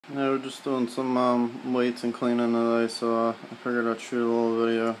Yeah, we're just doing some weights and cleaning today, so I figured I'd shoot a little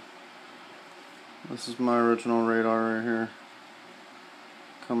video. This is my original radar right here,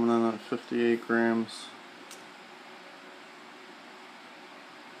 coming in at 58 grams.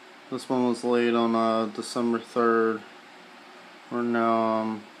 This one was laid on December 3rd. We're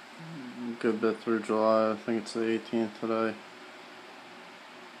now a good bit through July. I think it's the 18th today.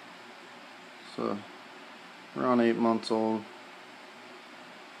 So around 8 months old.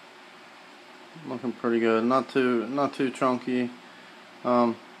 Looking pretty good. Not too chunky.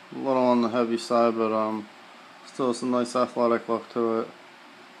 A little on the heavy side, but still some nice athletic look to it.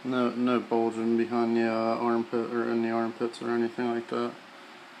 No bulging behind the armpit or in the armpits or anything like that.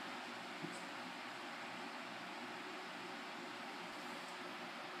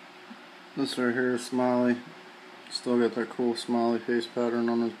 This right here is Smiley. Still got that cool smiley face pattern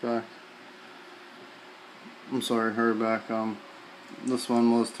on his back. I'm sorry, her back. This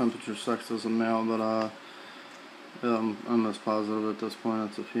one was temperature sex as a male, but I'm almost positive at this point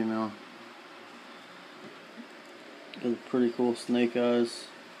it's a female. Got pretty cool snake eyes.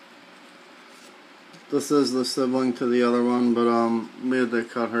 This is the sibling to the other one, but we had to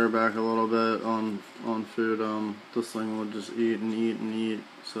cut her back a little bit on food. This thing would just eat and eat and eat,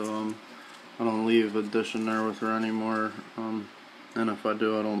 so I don't leave a dish in there with her anymore. And if I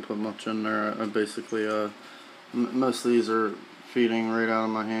do, I don't put much in there. I basically most of these are feeding right out of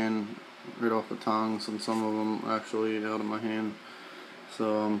my hand, right off the tongues, and some of them actually out of my hand.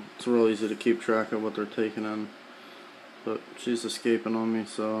 So it's real easy to keep track of what they're taking in. But she's escaping on me,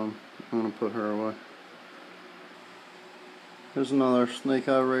 so I'm gonna put her away. Here's another snake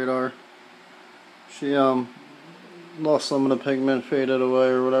eye radar. She lost some of the pigment, faded away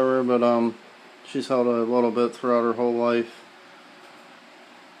or whatever, but she's held a little bit throughout her whole life.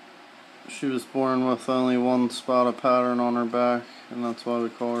 She was born with only one spotted pattern on her back, and that's why we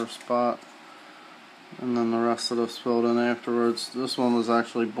call her Spot. And then the rest of us filled in afterwards. This one was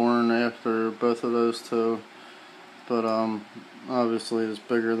actually born after both of those two, but obviously is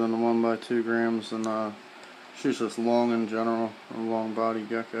bigger than the one by 2 grams, and she's just long in general, a long body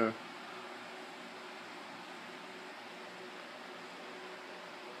gecko.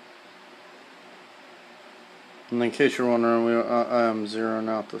 And in case you're wondering, I am zeroing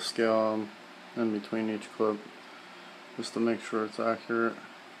out the scale in between each clip just to make sure it's accurate.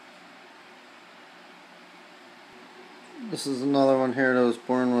 This is another one here that was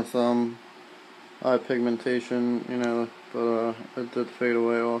born with eye pigmentation, you know, but it did fade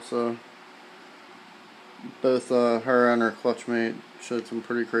away also. Both her and her clutch mate showed some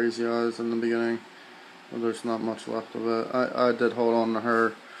pretty crazy eyes in the beginning, but there's not much left of it. I did hold on to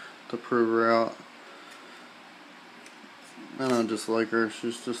her to prove her out. And I just like her.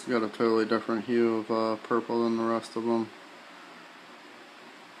 She's just got a totally different hue of purple than the rest of them.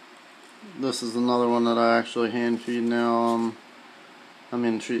 This is another one that I actually hand feed now. I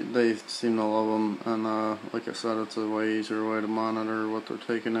mean, they seem to love them, and like I said, it's a way easier way to monitor what they're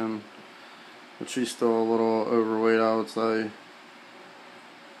taking in. But she's still a little overweight, I would say.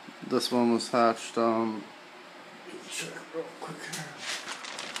 This one was hatched. Check real quick here.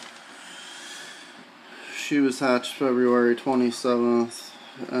 She was hatched February 27th,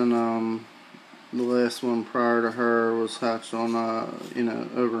 and the last one prior to her was hatched on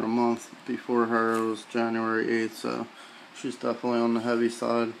over a month before her. It was January 8th, so she's definitely on the heavy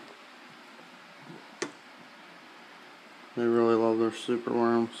side. They really love their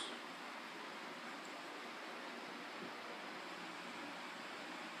superworms.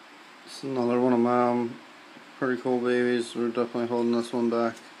 This is another one of my pretty cool babies. We're definitely holding this one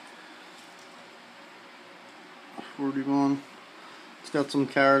back. 41. It's got some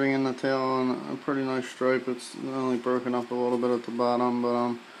carroting in the tail and a pretty nice stripe. It's only broken up a little bit at the bottom, but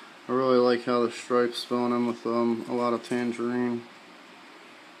I really like how the stripe's filling in with a lot of tangerine.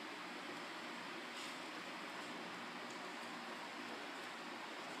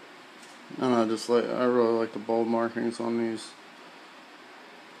 And I really like the bulb markings on these.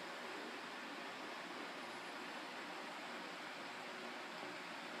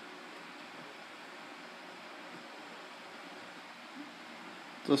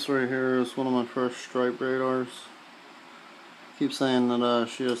 This right here is one of my first stripe radars. I keep saying that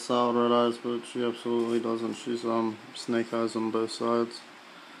she has solid red eyes, but she absolutely doesn't. She's snake eyes on both sides.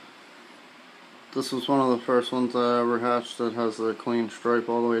 This was one of the first ones I ever hatched that has a clean stripe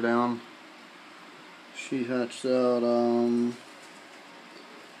all the way down. She hatched out I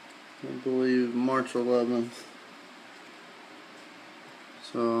believe March 11th.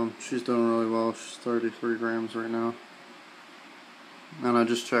 So she's doing really well. She's 33 grams right now. And I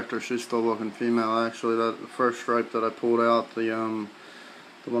just checked her, she's still looking female. Actually, that first stripe that I pulled out, the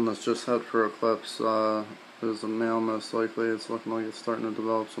The one that's just had for eclipse is a male most likely. It's looking like it's starting to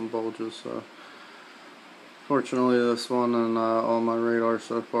develop some bulges. So fortunately, this one and all my radar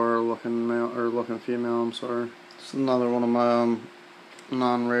so far are looking male or looking female. I'm sorry. It's another one of my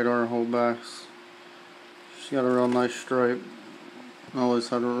non-radar holdbacks. She's got a real nice stripe. Always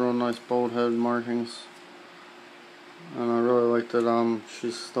had a real nice bold head markings, and I really like that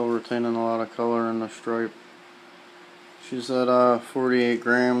she's still retaining a lot of color in the stripe. She's at 48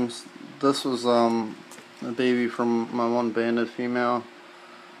 grams. This was a baby from my one banded female,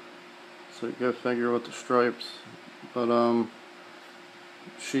 so go figure with the stripes. But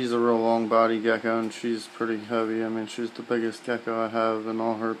she's a real long body gecko, and she's pretty heavy. I mean, she's the biggest gecko I have, and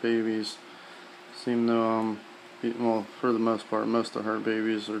all her babies seem to well, for the most part, most of her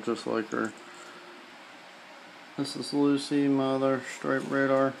babies are just like her. This is Lucy, my other striped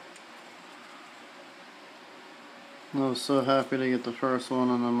radar. I was so happy to get the first one,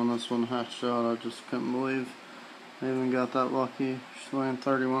 and then when this one hatched out, I just couldn't believe I even got that lucky. She's weighing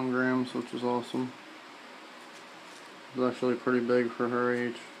 31 grams, which is awesome. It's actually pretty big for her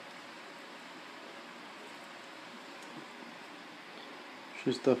age.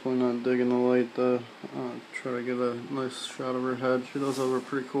 She's definitely not digging the light though. Try to get a nice shot of her head. She does have a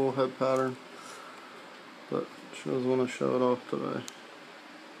pretty cool head pattern, but she doesn't want to show it off today.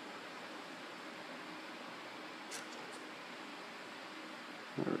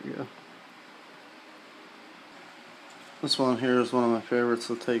 There we go. This one here is one of my favorites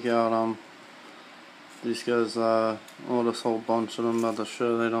to take out. These guys, well, this whole bunch of them at the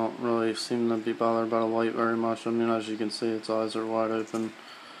show, they don't really seem to be bothered by the light very much. I mean, as you can see, its eyes are wide open.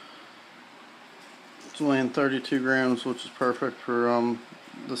 It's weighing 32 grams, which is perfect for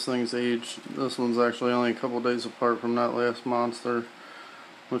this thing's age. This one's actually only a couple days apart from that last monster,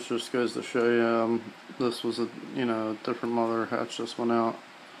 which just goes to show you this was a different mother hatched this one out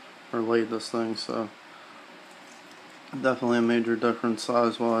or laid this thing, so definitely a major difference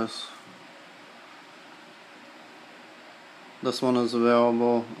size-wise. This one is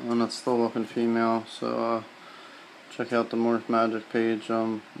available, and it's still looking female, so check out the Morph Magic page.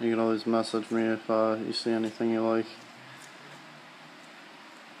 You can always message me if you see anything you like.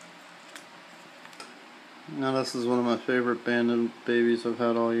 Now this is one of my favorite banded babies I've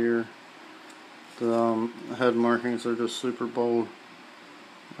had all year. The head markings are just super bold,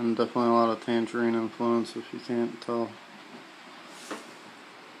 and definitely a lot of tangerine influence if you can't tell.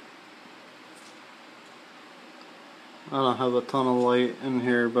 I don't have a ton of light in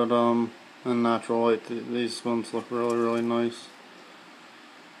here, but in natural light, these ones look really, really nice.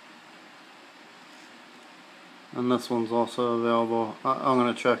 And this one's also available. I'm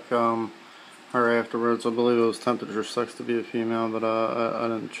gonna check her afterwards. I believe it was temperature 6 to be a female, but I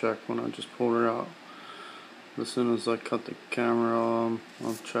didn't check when I just pulled her out. As soon as I cut the camera,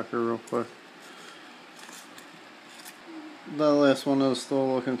 I'll check her real quick. That last one is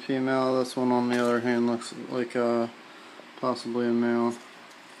still looking female. This one, on the other hand, looks like possibly a male.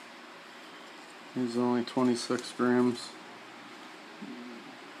 He's only 26 grams.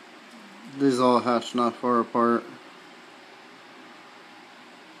 These all hatched not far apart.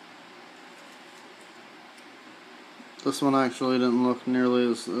 This one actually didn't look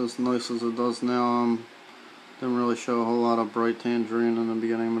nearly as nice as it does now. Didn't really show a whole lot of bright tangerine in the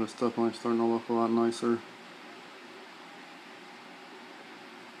beginning, but it's definitely starting to look a lot nicer.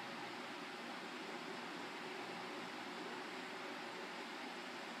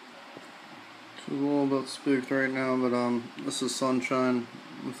 She's a little bit spooked right now, but this is Sunshine,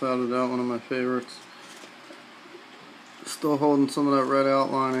 without a doubt one of my favorites. Still holding some of that red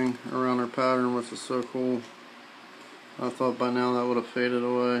outlining around her pattern, which is so cool. I thought by now that would have faded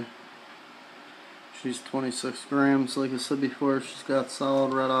away. She's 26 grams, like I said before. She's got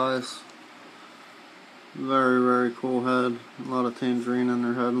solid red eyes. Very, very cool head. A lot of tangerine in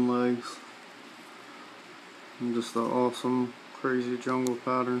her head and legs. And just an awesome, crazy jungle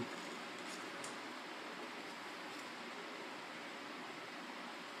pattern.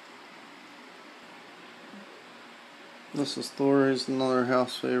 This is Thor's, another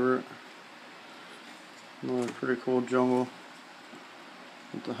house favorite. Another pretty cool jungle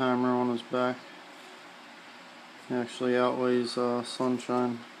with the hammer on his back. He actually outweighs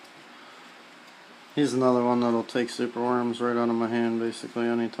Sunshine. He's another one that'll take superworms right out of my hand basically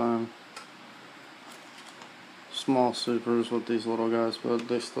anytime. Small supers with these little guys, but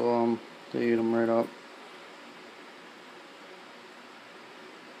they still they eat them right up.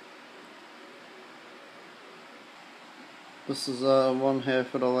 This is one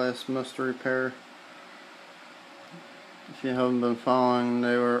half of the last mystery pair. If you haven't been following,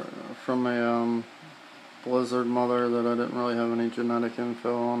 they were from a blizzard mother that I didn't really have any genetic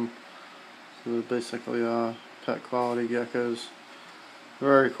info on. So they're basically pet quality geckos.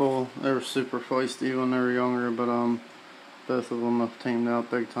 Very cool. They were super feisty when they were younger, but both of them have tamed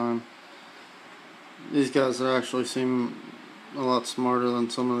out big time. These guys actually seem a lot smarter than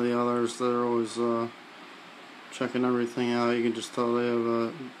some of the others. They're always checking everything out. You can just tell they have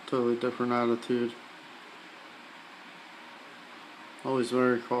a totally different attitude. Always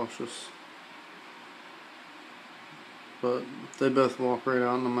very cautious. But they both walk right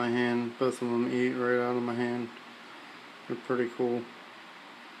out into my hand. Both of them eat right out of my hand. They're pretty cool.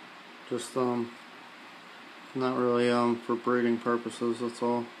 Just not really for breeding purposes, that's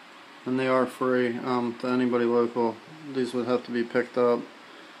all. And they are free to anybody local. These would have to be picked up,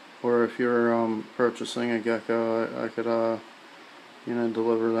 or if you're purchasing a gecko, I could you know,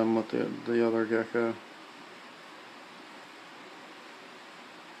 deliver them with the other gecko.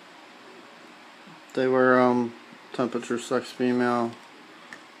 They were temperature sex female.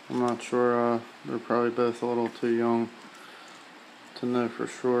 I'm not sure. They're probably both a little too young to know for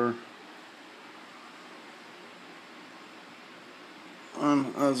sure.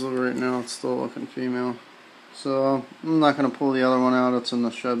 As of right now, it's still looking female. So I'm not going to pull the other one out. It's in the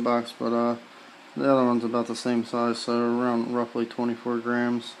shed box, but the other one's about the same size, so around roughly 24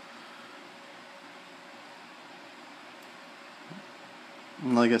 grams.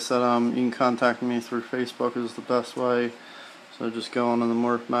 And like I said, you can contact me through Facebook is the best way. So just go onto the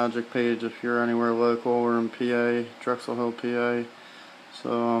Morph Magic page if you're anywhere local or in PA, Drexel Hill, PA.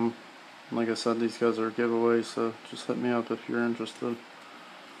 So like I said, these guys are giveaways, so just hit me up if you're interested.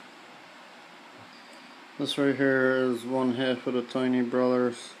 This right here is one half of the Tiny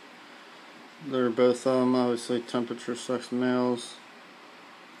Brothers. They're both obviously temperature sex males.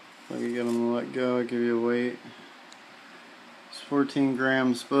 If I can get them to let go, I'll give you a weight. It's 14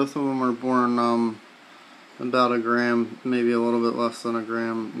 grams. Both of them are born about a gram, maybe a little bit less than a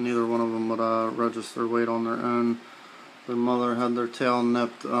gram. Neither one of them would register weight on their own. Their mother had their tail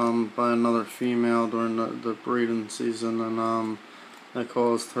nipped by another female during the breeding season, and that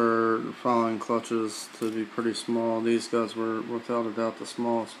caused her following clutches to be pretty small. These guys were without a doubt the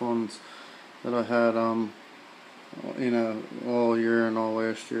smallest ones that I had, you know, all year and all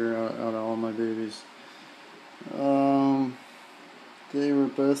last year out of all my babies. They were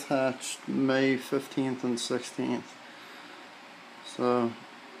both hatched May 15th and 16th. So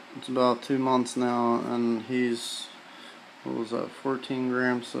it's about 2 months now, and he's, what was that, 14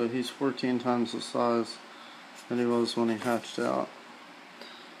 grams, so he's 14 times the size that he was when he hatched out.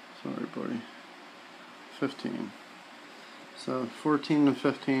 Sorry, buddy. 15. So 14 to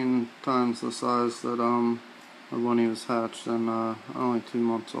 15 times the size that of when he was hatched, and only 2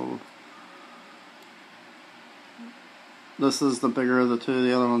 months old. This is the bigger of the two.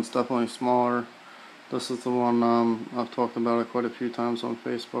 The other one's definitely smaller. This is the one I've talked about it quite a few times on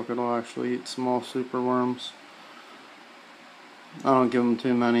Facebook. It'll actually eat small superworms. I don't give them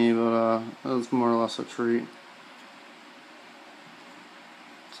too many, but it's more or less a treat.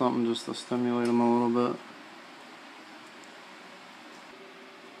 Something just to stimulate them a little bit.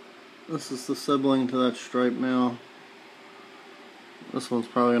 This is the sibling to that striped male. This one's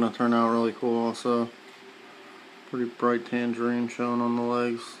probably going to turn out really cool also. Pretty bright tangerine showing on the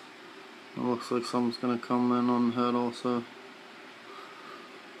legs. It looks like something's going to come in on the head also.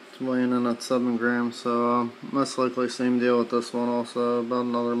 It's weighing in at 7 grams, so most likely same deal with this one also. About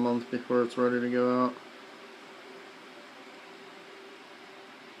another month before it's ready to go out.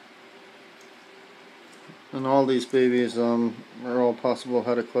 And all these babies are all possible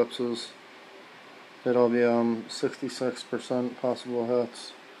head eclipses. They'd all be 66% possible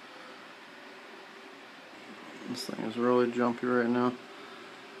hets. This thing is really jumpy right now.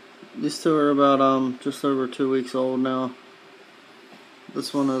 These two are about just over 2 weeks old now.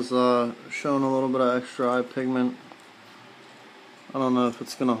 This one is showing a little bit of extra eye pigment. I don't know if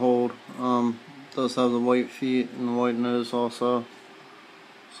it's gonna hold. Does have the white feet and the white nose also.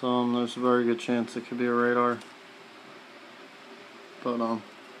 So there's a very good chance it could be a radar. But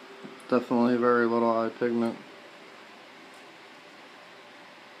definitely very little eye pigment.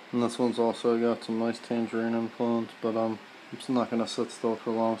 And this one's also got some nice tangerine influence, but it's not going to sit still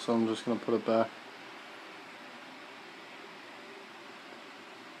for long, so I'm just going to put it back.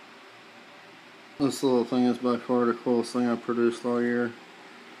 This little thing is by far the coolest thing I've produced all year.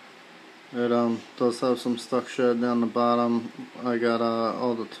 It does have some stuck shed down the bottom. I got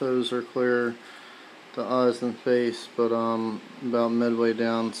all the toes are clear, the eyes and face, but about midway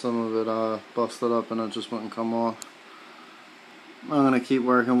down some of it busted up and it just wouldn't come off. I'm going to keep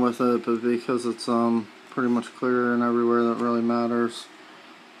working with it, but because it's pretty much clear and everywhere that really matters,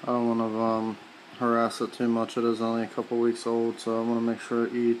 I don't want to harass it too much. It is only a couple weeks old, so I want to make sure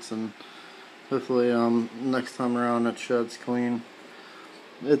it eats, and hopefully next time around it sheds clean.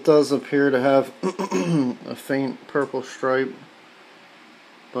 It does appear to have a faint purple stripe,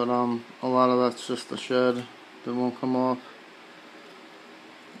 but a lot of that's just the shed that won't come off.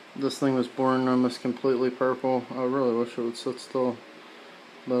 This thing was born almost completely purple. I really wish it would sit still,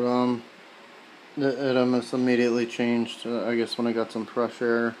 but it almost immediately changed. I guess when I got some fresh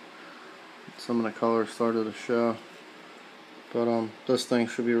air, some of the colors started to show. But this thing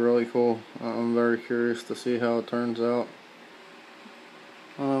should be really cool. I'm very curious to see how it turns out.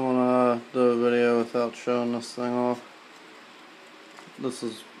 I don't want to do a video without showing this thing off. This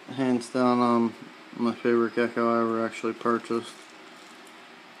is hands down my favorite gecko I ever actually purchased.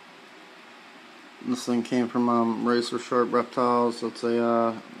 This thing came from Razor Sharp Reptiles. It's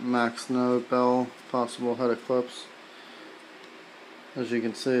a Max No Bell possible head eclipse. As you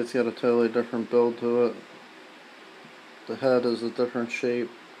can see, it's got a totally different build to it. The head is a different shape,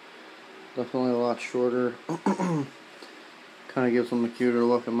 definitely a lot shorter. Kind of gives them a cuter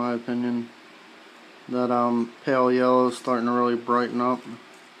look in my opinion. That pale yellow is starting to really brighten up,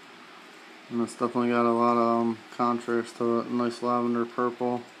 and it's definitely got a lot of contrast to it. Nice lavender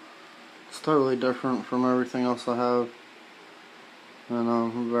purple. It's totally different from everything else I have, and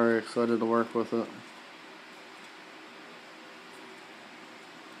I'm very excited to work with it.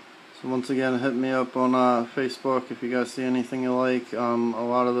 So once again, hit me up on Facebook if you guys see anything you like. A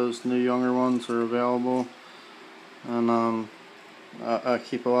lot of those new younger ones are available, and I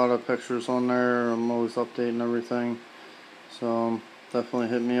keep a lot of pictures on there. I'm always updating everything, so definitely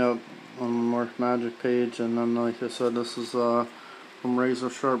hit me up on the Morph Magic page. And then, like I said, this is from Razor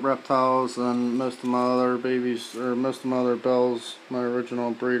Sharp Reptiles, and most of my other babies, or most of my other bells, my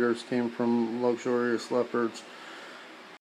original breeders, came from Luxurious Leopards.